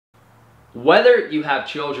Whether you have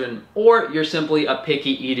children or you're simply a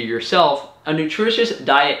picky eater yourself, a nutritious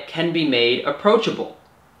diet can be made approachable.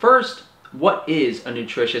 First, what is a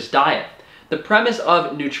nutritious diet? The premise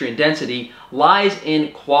of nutrient density lies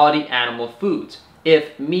in quality animal foods.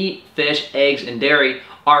 If meat, fish, eggs, and dairy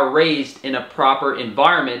are raised in a proper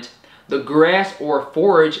environment, the grass or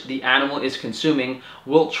forage the animal is consuming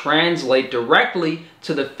will translate directly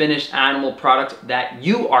to the finished animal product that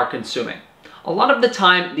you are consuming. A lot of the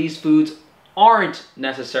time, these foods aren't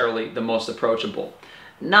necessarily the most approachable.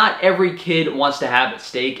 Not every kid wants to have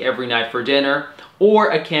steak every night for dinner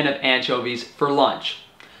or a can of anchovies for lunch.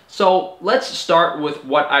 So let's start with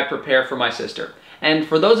what I prepare for my sister. And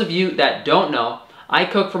for those of you that don't know, I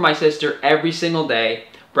cook for my sister every single day,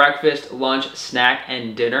 breakfast, lunch, snack,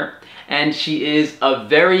 and dinner. And she is a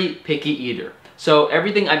very picky eater. So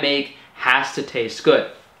everything I make has to taste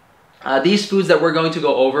good. These foods that we're going to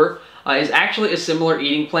go over is actually a similar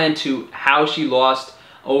eating plan to how she lost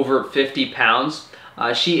over 50 pounds.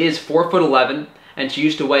 She is 4'11" and she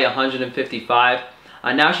used to weigh 155.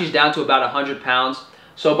 Now she's down to about 100 pounds.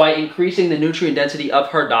 So by increasing the nutrient density of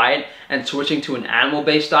her diet and switching to an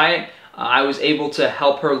animal-based diet, I was able to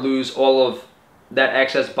help her lose all of that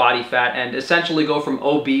excess body fat and essentially go from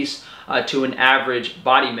obese to an average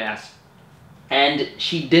body mass. And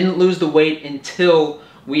she didn't lose the weight until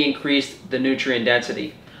we increased the nutrient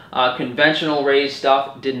density. Conventional raised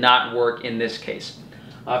stuff did not work in this case.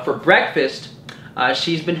 For breakfast,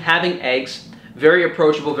 she's been having eggs, very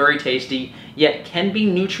approachable, very tasty, yet can be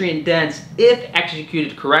nutrient dense if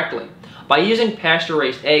executed correctly. By using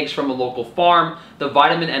pasture-raised eggs from a local farm, the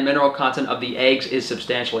vitamin and mineral content of the eggs is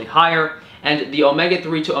substantially higher, and the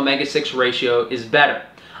omega-3 to omega-6 ratio is better.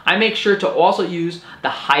 I make sure to also use the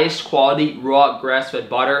highest quality raw grass-fed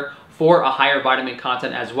butter for a higher vitamin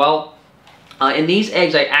content as well. In these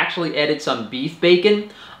eggs, I actually added some beef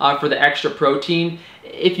bacon for the extra protein.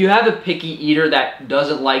 If you have a picky eater that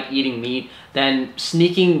doesn't like eating meat, then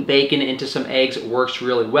sneaking bacon into some eggs works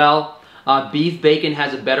really well. Beef bacon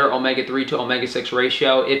has a better omega-3 to omega-6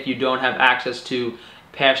 ratio if you don't have access to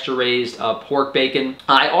pasture-raised pork bacon.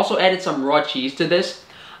 I also added some raw cheese to this.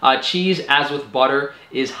 Cheese, as with butter,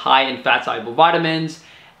 is high in fat-soluble vitamins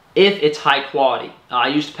if it's high quality. I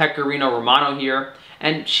used Pecorino Romano here,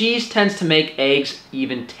 and cheese tends to make eggs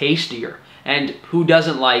even tastier. And who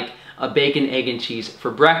doesn't like a bacon, egg, and cheese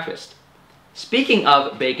for breakfast? Speaking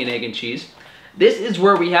of bacon, egg, and cheese, this is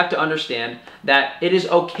where we have to understand that it is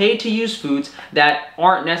okay to use foods that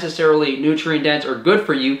aren't necessarily nutrient dense or good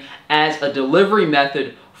for you as a delivery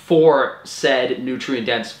method for said nutrient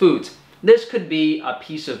dense foods. This could be a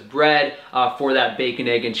piece of bread for that bacon,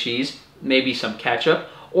 egg, and cheese, maybe some ketchup,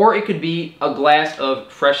 or it could be a glass of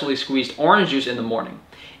freshly squeezed orange juice in the morning.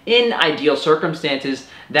 In ideal circumstances,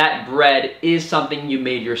 that bread is something you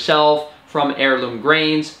made yourself from heirloom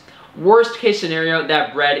grains. Worst case scenario,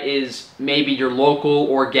 that bread is maybe your local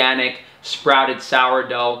organic sprouted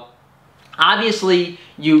sourdough. Obviously,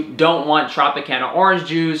 you don't want Tropicana orange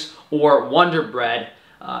juice or Wonder Bread.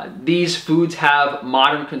 These foods have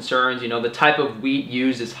modern concerns. You know, the type of wheat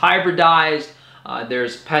used is hybridized.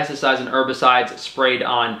 There's pesticides and herbicides sprayed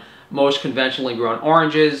on most conventionally grown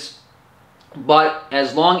oranges. But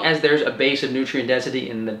as long as there's a base of nutrient density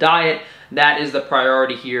in the diet, that is the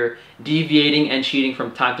priority here. Deviating and cheating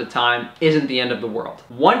from time to time isn't the end of the world.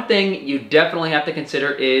 One thing you definitely have to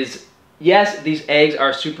consider is, yes, these eggs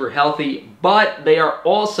are super healthy, but they are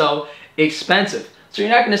also expensive. So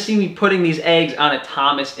you're not going to see me putting these eggs on a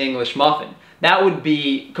Thomas English muffin. That would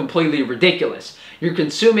be completely ridiculous. You're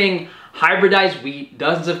consuming hybridized wheat,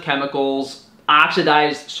 dozens of chemicals,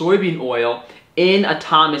 oxidized soybean oil in a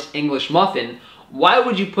Thomas English muffin. Why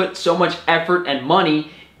would you put so much effort and money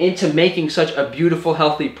into making such a beautiful,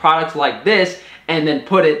 healthy product like this and then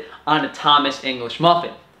put it on a Thomas English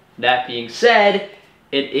muffin? That being said,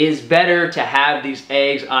 it is better to have these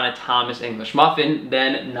eggs on a Thomas English muffin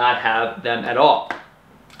than not have them at all.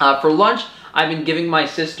 For lunch, I've been giving my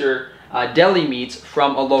sister deli meats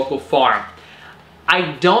from a local farm.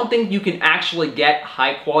 I don't think you can actually get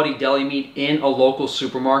high quality deli meat in a local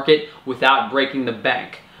supermarket without breaking the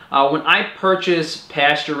bank. When I purchase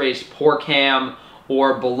pasture-raised pork ham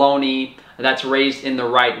or bologna that's raised in the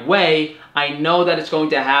right way, I know that it's going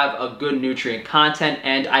to have a good nutrient content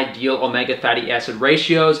and ideal omega fatty acid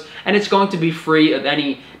ratios, and it's going to be free of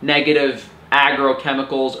any negative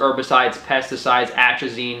agrochemicals, herbicides, pesticides,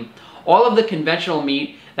 atrazine. All of the conventional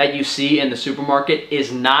meat that you see in the supermarket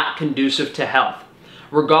is not conducive to health.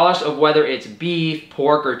 Regardless of whether it's beef,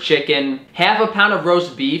 pork, or chicken, half a pound of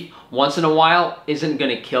roast beef once in a while isn't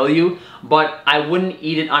going to kill you, but I wouldn't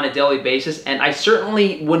eat it on a daily basis, and I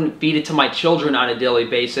certainly wouldn't feed it to my children on a daily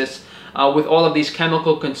basis. with all of these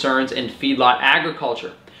chemical concerns in feedlot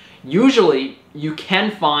agriculture. Usually, you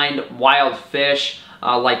can find wild fish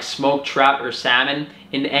like smoked trout or salmon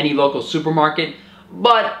in any local supermarket,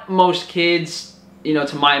 but most kids,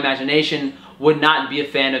 to my imagination, would not be a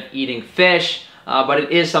fan of eating fish, but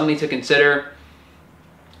it is something to consider.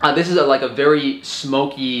 This is like a very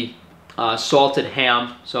smoky, salted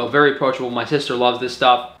ham, so very approachable. My sister loves this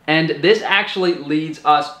stuff. And this actually leads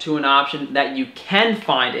us to an option that you can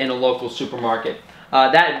find in a local supermarket,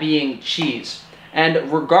 that being cheese.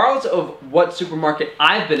 And regardless of what supermarket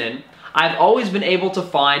I've been in, I've always been able to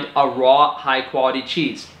find a raw, high-quality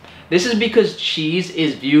cheese. This is because cheese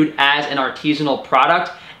is viewed as an artisanal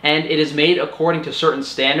product, and it is made according to certain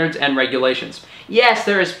standards and regulations. Yes,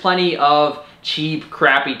 there is plenty of cheap,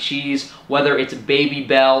 crappy cheese, whether it's Baby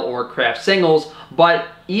Bell or Kraft Singles, but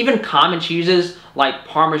even common cheeses like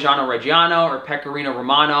Parmigiano Reggiano or Pecorino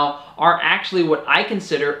Romano are actually what I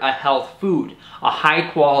consider a health food, a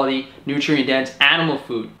high-quality, nutrient-dense animal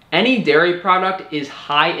food. Any dairy product is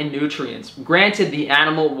high in nutrients. Granted, the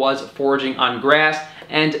animal was foraging on grass,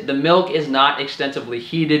 and the milk is not extensively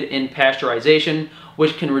heated in pasteurization,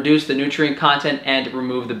 which can reduce the nutrient content and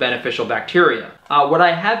remove the beneficial bacteria. What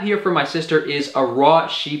I have here for my sister is a raw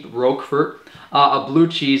sheep Roquefort, a blue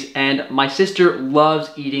cheese, and my sister loves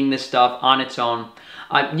eating this stuff on its own.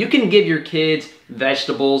 You can give your kids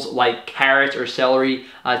vegetables like carrots or celery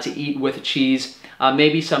to eat with cheese,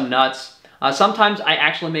 maybe some nuts. Sometimes I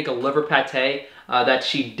actually make a liver pate that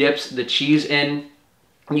she dips the cheese in.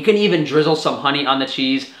 You can even drizzle some honey on the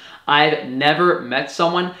cheese. I've never met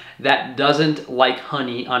someone that doesn't like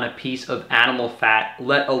honey on a piece of animal fat,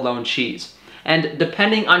 let alone cheese. And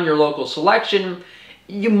depending on your local selection,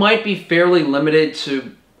 you might be fairly limited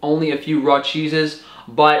to only a few raw cheeses,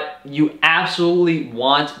 but you absolutely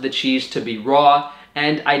want the cheese to be raw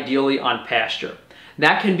and ideally on pasture.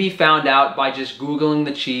 That can be found out by just Googling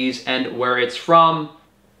the cheese and where it's from.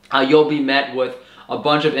 You'll be met with a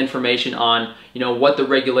bunch of information on, what the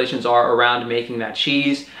regulations are around making that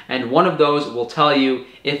cheese, and one of those will tell you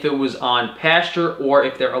if it was on pasture or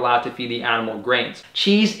if they're allowed to feed the animal grains.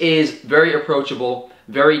 Cheese is very approachable,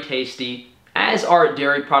 very tasty, as are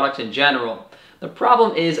dairy products in general. The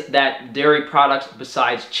problem is that dairy products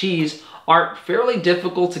besides cheese are fairly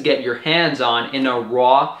difficult to get your hands on in a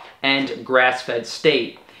raw and grass-fed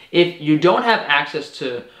state. If you don't have access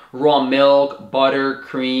to raw milk, butter,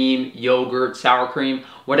 cream, yogurt, sour cream,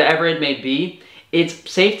 whatever it may be,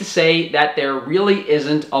 it's safe to say that there really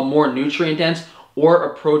isn't a more nutrient-dense or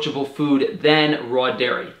approachable food than raw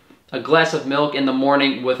dairy. A glass of milk in the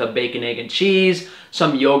morning with a bacon, egg, and cheese,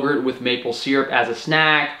 some yogurt with maple syrup as a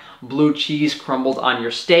snack, blue cheese crumbled on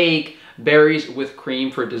your steak, berries with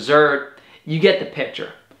cream for dessert. You get the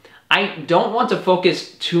picture. I don't want to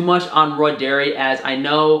focus too much on raw dairy, as I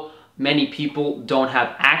know many people don't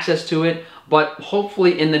have access to it, but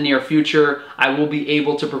hopefully in the near future, I will be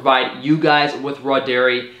able to provide you guys with raw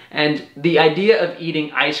dairy. And the idea of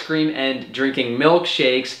eating ice cream and drinking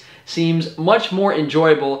milkshakes seems much more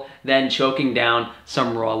enjoyable than choking down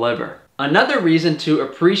some raw liver. Another reason to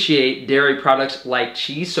appreciate dairy products like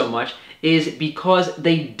cheese so much is because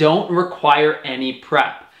they don't require any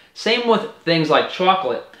prep. Same with things like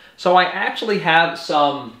chocolate. So I actually have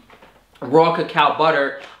some raw cacao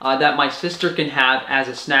butter that my sister can have as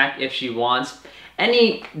a snack if she wants.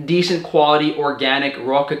 Any decent quality organic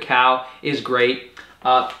raw cacao is great.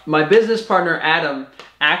 My business partner Adam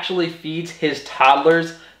actually feeds his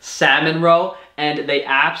toddlers salmon roe, and they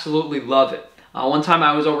absolutely love it. One time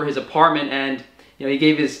I was over his apartment, and he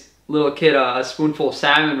gave his little kid a spoonful of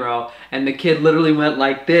salmon roe, and the kid literally went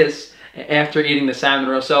like this after eating the salmon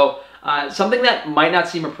roe. So something that might not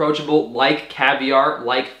seem approachable, like caviar,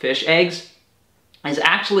 like fish eggs, is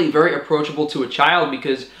actually very approachable to a child,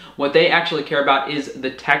 because what they actually care about is the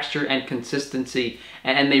texture and consistency,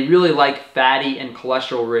 and they really like fatty and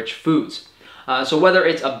cholesterol-rich foods. So whether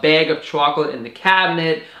it's a bag of chocolate in the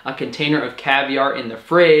cabinet, a container of caviar in the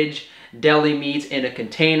fridge, deli meats in a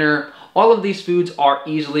container, all of these foods are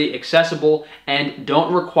easily accessible and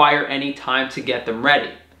don't require any time to get them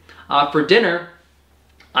ready. For dinner,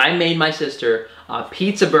 I made my sister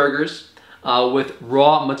pizza burgers with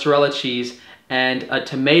raw mozzarella cheese and a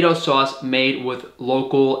tomato sauce made with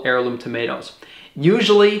local heirloom tomatoes.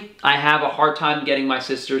 Usually, I have a hard time getting my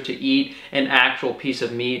sister to eat an actual piece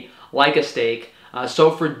of meat like a steak.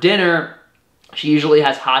 So for dinner, she usually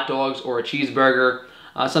has hot dogs or a cheeseburger.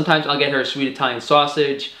 Sometimes I'll get her a sweet Italian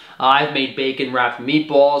sausage. I've made bacon wrapped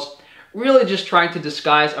meatballs. Really just trying to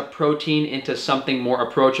disguise a protein into something more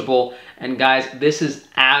approachable. And guys, this is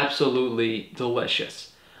absolutely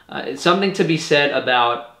delicious. It's something to be said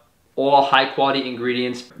about all high quality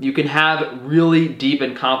ingredients. You can have really deep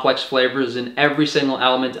and complex flavors in every single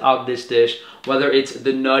element of this dish, whether it's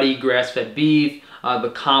the nutty grass-fed beef,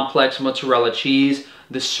 the complex mozzarella cheese,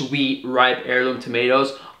 the sweet ripe heirloom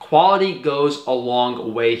tomatoes. Quality goes a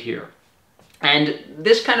long way here. And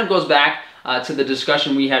this kind of goes back to the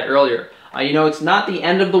discussion we had earlier. You know, it's not the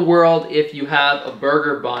end of the world if you have a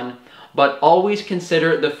burger bun, but always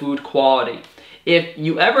consider the food quality. If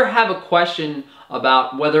you ever have a question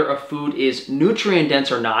about whether a food is nutrient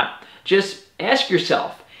dense or not, just ask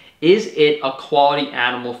yourself, is it a quality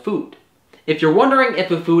animal food? If you're wondering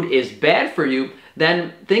if a food is bad for you,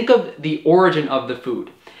 then think of the origin of the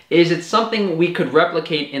food. Is it something we could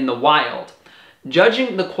replicate in the wild?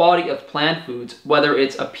 Judging the quality of plant foods, whether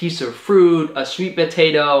it's a piece of fruit, a sweet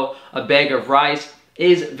potato, a bag of rice,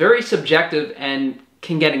 is very subjective and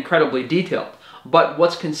can get incredibly detailed. But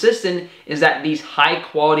what's consistent is that these high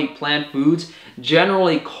quality plant foods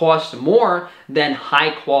generally cost more than high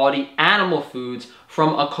quality animal foods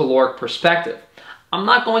from a caloric perspective. I'm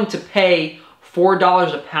not going to pay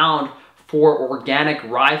 $4 a pound for organic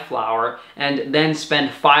rye flour and then spend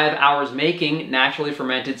 5 hours making naturally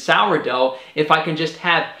fermented sourdough if I can just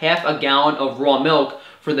have half a gallon of raw milk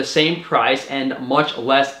for the same price and much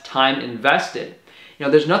less time invested. You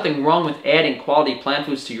know, there's nothing wrong with adding quality plant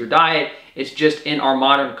foods to your diet. It's just in our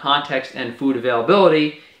modern context and food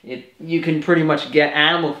availability, you can pretty much get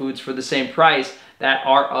animal foods for the same price that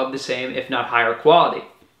are of the same, if not higher quality.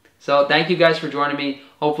 So thank you guys for joining me.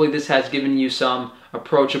 Hopefully this has given you some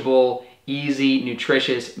approachable, easy,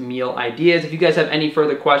 nutritious meal ideas. If you guys have any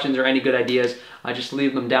further questions or any good ideas, just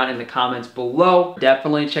leave them down in the comments below.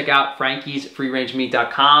 Definitely check out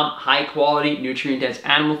frankiesfreerangemeat.com. High quality, nutrient-dense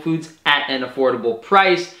animal foods at an affordable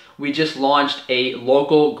price. We just launched a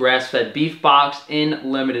local grass-fed beef box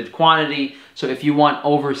in limited quantity. So if you want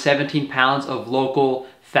over 17 pounds of local,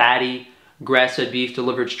 fatty, grass-fed beef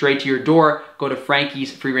delivered straight to your door, go to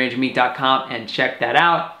frankiesfreerangemeat.com and check that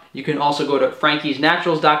out. You can also go to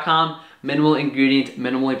frankiesnaturals.com. Minimal ingredients,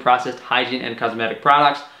 minimally processed hygiene and cosmetic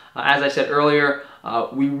products. As I said earlier,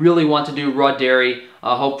 we really want to do raw dairy,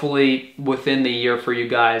 hopefully within the year for you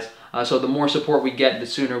guys. So the more support we get, the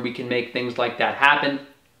sooner we can make things like that happen.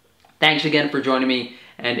 Thanks again for joining me,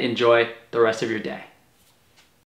 and enjoy the rest of your day.